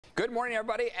Good morning,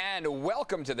 everybody, and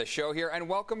welcome to the show here, and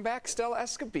welcome back, Stella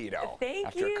Escobedo. Thank you.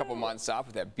 After a couple months off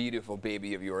with that beautiful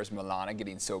baby of yours, Milana,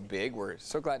 getting so big, we're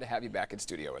so glad to have you back in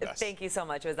studio with us. Thank you so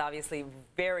much. It was obviously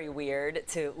very weird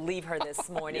to leave her this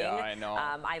morning. Yeah, I know.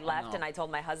 I left and I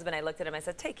told my husband, I looked at him, I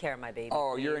said, take care of my baby,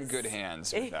 Oh, please. You're in good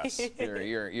hands with us.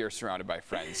 You're surrounded by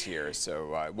friends here,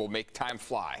 so we'll make time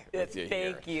fly with you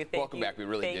here. Thank you. Welcome back. We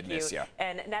really did miss you.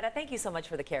 And Netta, thank you so much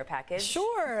for the care package.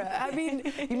 Sure. I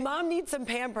mean, mom needs some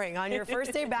pampering on your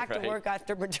first day back to work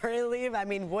after maternity leave. I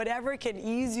mean, whatever can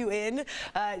ease you in.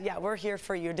 Yeah, we're here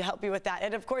for you to help you with that.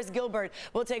 And of course, Gilbert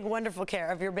will take wonderful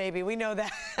care of your baby. We know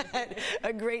that.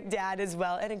 A great dad as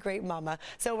well and a great mama.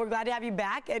 So we're glad to have you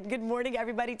back. And good morning,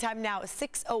 everybody. Time now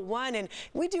 6:01, and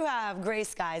we do have gray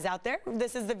skies out there.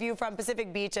 This is the view from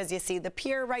Pacific Beach as you see the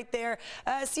pier right there.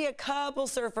 See a couple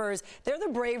surfers. They're the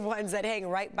brave ones that hang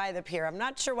right by the pier. I'm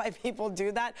not sure why people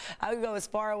do that. I would go as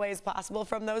far away as possible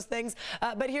from those things.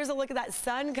 But here's a look at that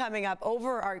sun coming up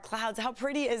over our clouds. How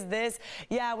pretty is this?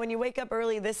 Yeah, when you wake up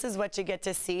early, this is what you get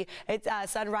to see. It's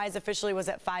sunrise officially was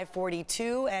at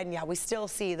 5:42, and yeah, we still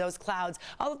see those clouds.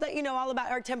 I'll let you know all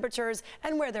about our temperatures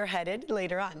and where they're headed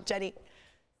later on. Jenny.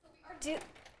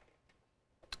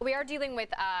 We are dealing with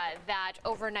that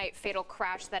overnight fatal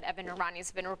crash that Evan Irani's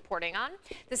been reporting on.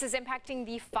 This is impacting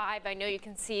the 5. I know you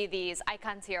can see these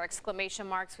icons here, exclamation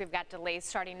marks. We've got delays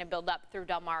starting to build up through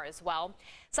Del Mar as well.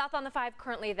 South on the 5,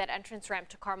 currently that entrance ramp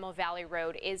to Carmel Valley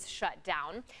Road is shut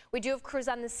down. We do have crews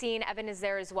on the scene. Evan is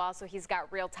there as well, so he's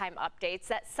got real-time updates.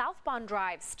 That southbound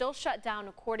drive still shut down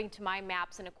according to my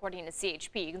maps and according to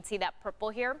CHP. You can see that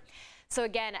purple here. So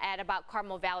again, at about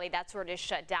Carmel Valley, that's where it is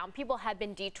shut down. People have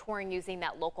been detouring using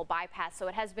that local bypass, so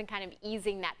it has been kind of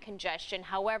easing that congestion.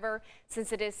 However,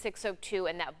 since it is 6:02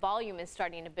 and that volume is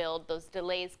starting to build, those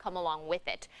delays come along with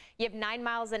it. You have 9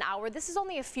 miles an hour. This is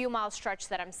only a few mile stretch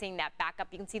that I'm seeing that backup.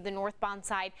 You can see the northbound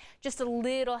side just a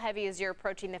little heavy as you're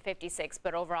approaching the 56,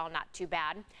 but overall not too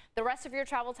bad. The rest of your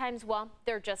travel times, well,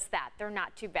 they're just that. They're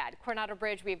not too bad. Coronado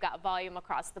Bridge, we've got volume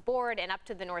across the board, and up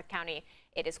to the North County,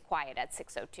 it is quiet at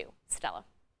 6:02. Stella.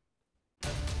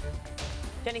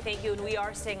 Jenny, thank you. And we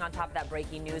are staying on top of that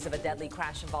breaking news of a deadly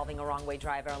crash involving a wrong-way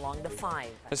driver along the 5.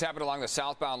 This happened along the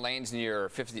southbound lanes near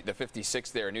the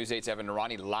 56 there. News 8's Evan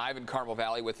Irani live in Carmel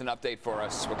Valley with an update for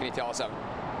us. What can you tell us, Evan?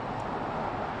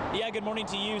 Yeah, good morning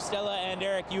to you, Stella and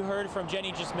Eric. You heard from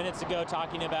Jenny just minutes ago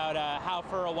talking about how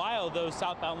for a while those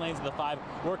southbound lanes of the 5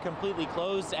 were completely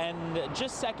closed, and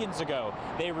just seconds ago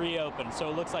they reopened. So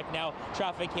it looks like now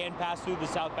traffic can pass through the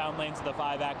southbound lanes of the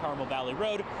 5 at Carmel Valley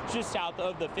Road, just south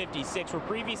of the 56, where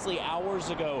previously hours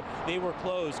ago they were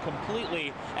closed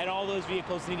completely and all those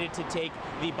vehicles needed to take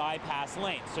the bypass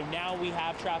lane. So now we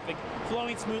have traffic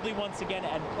flowing smoothly once again,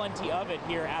 and plenty of it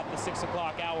here at the 6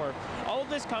 o'clock hour. All of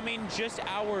this coming just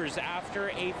hours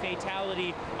after a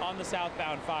fatality on the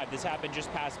southbound 5. This happened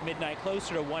just past midnight,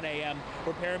 closer to 1 a.m.,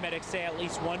 where paramedics say at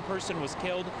least one person was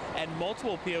killed and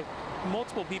multiple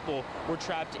people were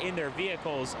trapped in their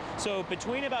vehicles. So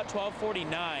between about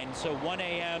 12:49, so 1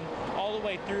 a.m., all the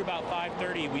way through about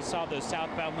 5:30, we saw those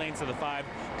southbound lanes of the 5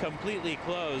 completely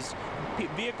closed.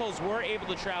 Vehicles were able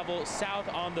to travel south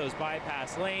on those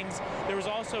bypass lanes. There was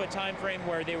also a time frame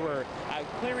where they were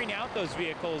clearing out those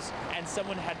vehicles and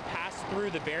someone had passed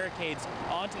through the barricades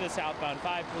onto the southbound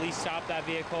 5. Police stopped that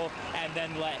vehicle and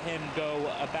then let him go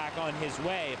back on his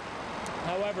way.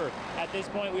 However, at this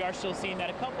point, we are still seeing that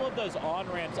a couple of those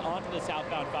on-ramps onto the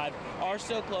southbound 5 are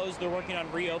still closed. They're working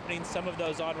on reopening some of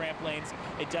those on-ramp lanes.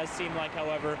 It does seem like,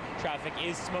 however, traffic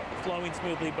is flowing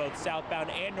smoothly both southbound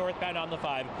and northbound on the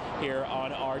 5 here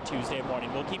on our Tuesday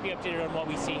morning. We'll keep you updated on what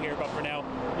we see here, but for now,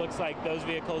 looks like those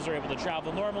vehicles are able to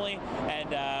travel normally, and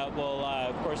we'll,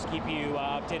 of course, keep you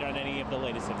updated on any of the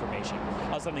latest information.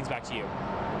 I'll send things back to you.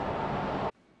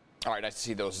 All right, nice to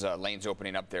see those lanes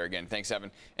opening up there again. Thanks, Evan.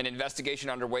 An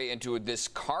investigation underway into this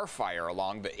car fire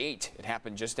along the 8. It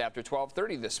happened just after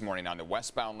 12:30 this morning on the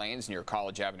westbound lanes near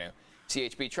College Avenue.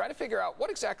 CHP tried to figure out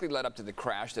what exactly led up to the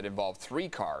crash that involved 3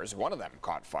 cars. One of them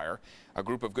caught fire. A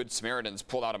group of Good Samaritans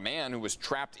pulled out a man who was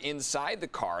trapped inside the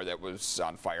car that was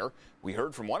on fire. We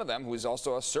heard from one of them, who is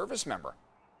also a service member.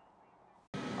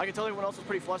 I could tell everyone else was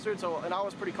pretty flustered, and I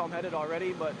was pretty calm-headed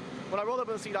already, but when I rolled up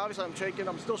in the seat, obviously I'm shaking.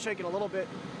 I'm still shaking a little bit,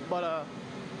 but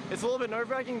it's a little bit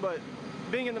nerve-wracking, but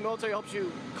being in the military helps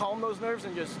you calm those nerves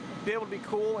and just be able to be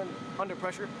cool and under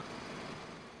pressure.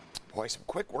 Boy, some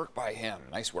quick work by him.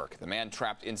 Nice work. The man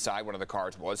trapped inside one of the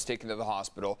cars was taken to the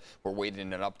hospital. We're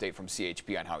waiting an update from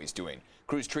CHP on how he's doing.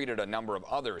 Crews treated a number of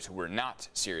others who were not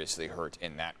seriously hurt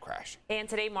in that crash. And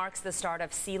today marks the start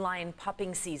of sea lion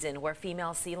pupping season, where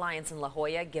female sea lions in La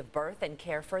Jolla give birth and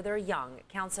care for their young.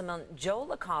 Councilman Joe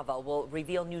LaCava will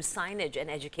reveal new signage and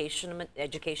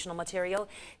educational material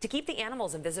to keep the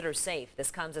animals and visitors safe.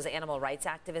 This comes as animal rights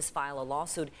activists file a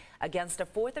lawsuit against a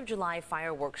 4th of July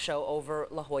fireworks show over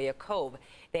La Jolla Cove.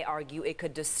 They argue it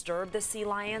could disturb the sea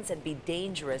lions and be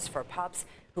dangerous for pups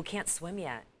who can't swim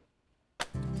yet.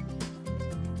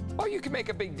 Well, you can make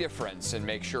a big difference and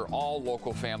make sure all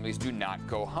local families do not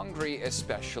go hungry,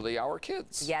 especially our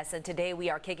kids. Yes, and today we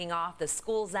are kicking off the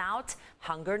Schools Out,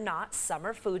 Hunger Not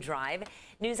Summer Food Drive.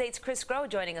 News 8's Chris Groh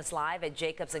joining us live at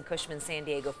Jacobs and Cushman San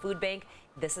Diego Food Bank.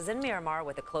 This is in Miramar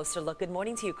with a closer look. Good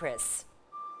morning to you, Chris.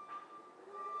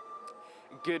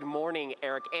 Good morning,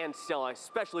 Eric and Stella.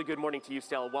 Especially good morning to you,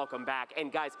 Stella. Welcome back.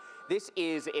 And guys, this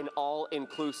is an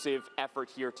all-inclusive effort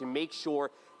here to make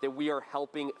sure that we are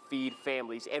helping feed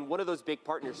families. And one of those big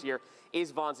partners here is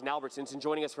Vons and Albertsons. And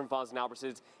joining us from Vons and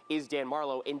Albertsons is Dan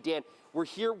Marlowe. And Dan, we're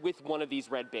here with one of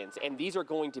these red bins, and these are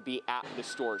going to be at the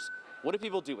stores. What do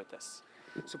people do with this?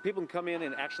 So people can come in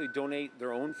and actually donate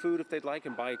their own food if they'd like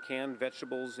and buy canned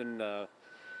vegetables and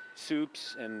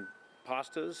soups and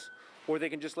pastas. Or they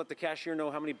can just let the cashier know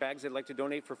how many bags they'd like to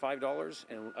donate for $5.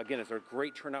 And again, it's a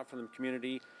great turnout from the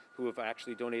community who have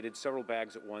actually donated several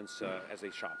bags at once as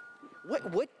they shop.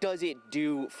 What does it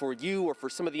do for you or for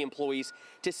some of the employees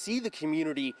to see the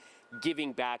community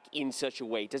giving back in such a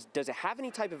way? Does it have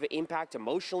any type of impact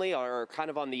emotionally or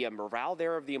kind of on the morale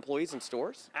there of the employees in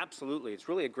stores? Absolutely. It's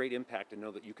really a great impact to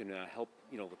know that you can help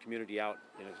the community out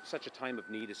in such a time of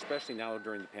need, especially now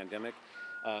during the pandemic.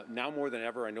 Now more than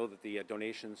ever, I know that the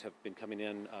donations have been coming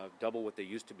in double what they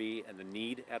used to be, and the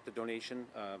need at the donation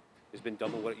has been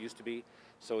double what it used to be.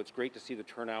 So it's great to see the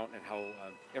turnout and how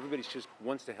everybody just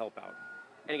wants to help out.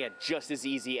 And again, just as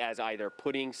easy as either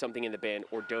putting something in the bin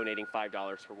or donating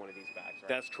 $5 for one of these bags, right?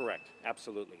 That's correct.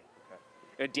 Absolutely.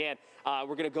 Dan,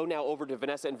 we're going to go now over to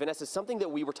Vanessa. And Vanessa, something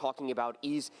that we were talking about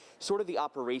is sort of the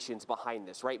operations behind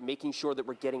this, right? Making sure that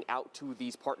we're getting out to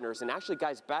these partners. And actually,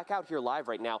 guys, back out here live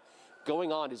right now,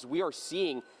 going on is we are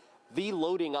seeing the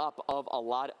loading up of a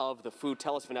lot of the food.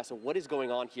 Tell us, Vanessa, what is going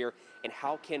on here and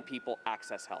how can people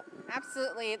access help?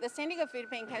 Absolutely. The San Diego Food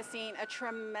Bank has seen a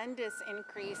tremendous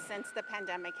increase since the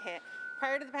pandemic hit.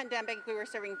 Prior to the pandemic, we were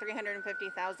serving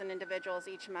 350,000 individuals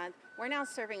each month. We're now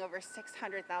serving over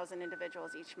 600,000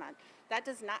 individuals each month. That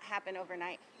does not happen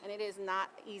overnight, and it is not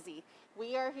easy.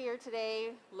 We are here today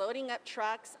loading up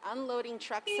trucks, unloading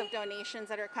trucks of donations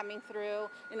that are coming through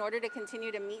in order to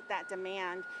continue to meet that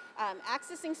demand.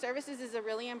 Accessing services is a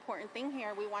really important thing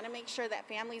here. We want to make sure that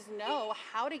families know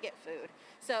how to get food.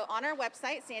 So on our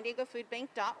website,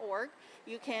 SanDiegoFoodBank.org,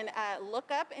 you can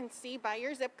look up and see by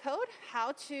your zip code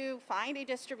how to find a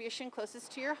distribution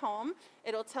closest to your home.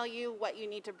 It'll tell you what you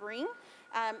need to bring.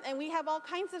 And we have all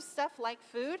kinds of stuff like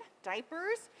food,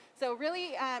 diapers. So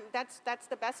really, that's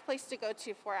the best place to go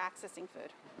to for accessing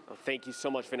food. Well, thank you so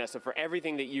much, Vanessa, for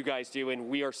everything that you guys do. And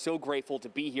we are so grateful to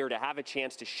be here to have a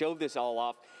chance to show this all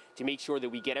off, to make sure that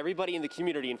we get everybody in the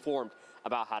community informed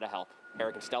about how to help.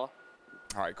 Eric and Stella?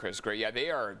 All right, Chris, great. Yeah, they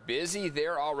are busy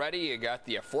there already. You got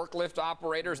the forklift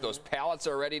operators. Those pallets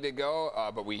are ready to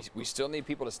go, but we still need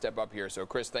people to step up here. So,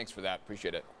 Chris, thanks for that.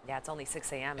 Appreciate it. Yeah, it's only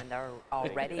 6 a.m. and they're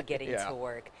already getting to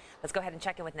work. Let's go ahead and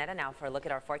check in with Netta now for a look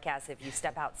at our forecast. If you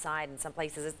step outside in some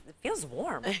places, it feels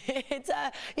warm. It's,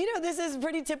 this is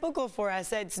pretty typical for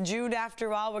us. It's June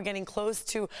after all. We're getting close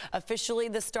to officially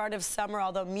the start of summer,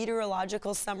 although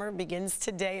meteorological summer begins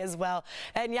today as well.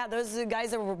 And yeah, those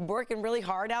guys are working really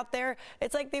hard out there.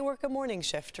 It's like they work a morning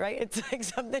shift, right? It's like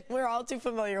something we're all too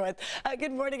familiar with.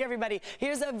 Good morning, everybody.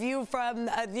 Here's a view from,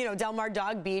 Del Mar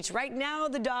Dog Beach. Right now,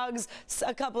 the dogs,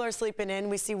 a couple are sleeping in.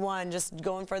 We see one just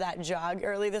going for that jog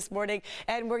early this morning.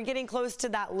 And we're getting close to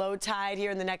that low tide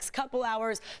here in the next couple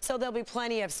hours. So there'll be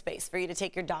plenty of space for you to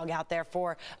take your dog out there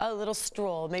for a little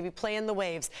stroll, maybe play in the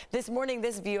waves. This morning,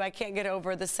 this view, I can't get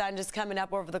over. The sun just coming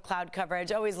up over the cloud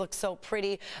coverage. Always looks so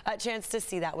pretty. A chance to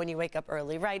see that when you wake up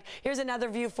early, right? Here's another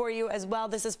view for you as well.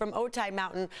 This is from Otay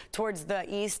Mountain towards the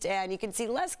east, and you can see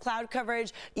less cloud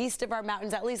coverage east of our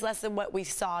mountains, at least less than what we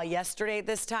saw yesterday at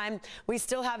this time. We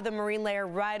still have the marine layer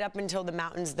right up until the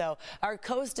mountains, though. Our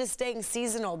coast is staying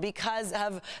seasonal because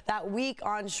of that weak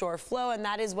onshore flow, and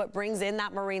that is what brings in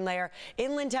that marine layer.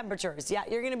 Inland temperatures, yeah,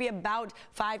 you're going to be about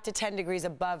 5 to 10 degrees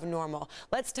above normal.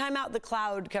 Let's time out the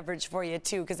cloud coverage for you,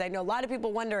 too, because I know a lot of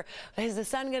people wonder, is the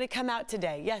sun going to come out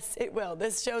today? Yes, it will.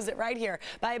 This shows it right here.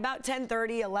 By about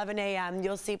 10:30, 11 a.m., a.m.,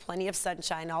 you'll see plenty of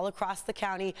sunshine all across the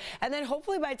county. And then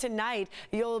hopefully by tonight,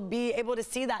 you'll be able to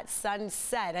see that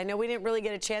sunset. I know we didn't really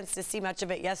get a chance to see much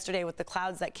of it yesterday with the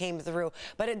clouds that came through,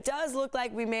 but it does look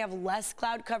like we may have less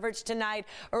cloud coverage tonight.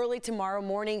 Early tomorrow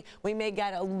morning, we may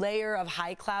get a layer of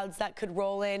high clouds that could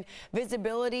roll in.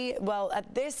 Visibility, well,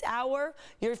 at this hour,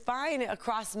 you're fine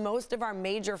across most of our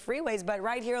major freeways, but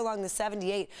right here along the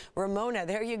 78 Ramona,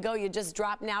 there you go. You just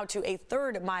drop now to a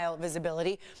third-mile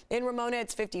visibility. In Ramona,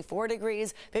 it's 54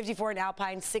 degrees, 54 in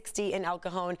Alpine, 60 in El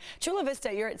Cajon. Chula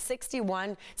Vista, you're at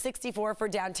 61, 64 for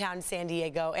downtown San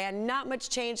Diego, and not much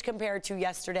change compared to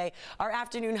yesterday. Our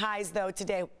afternoon highs, though,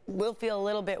 today will feel a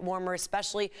little bit warmer,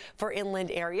 especially for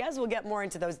inland areas. We'll get more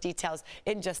into those details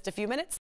in just a few minutes.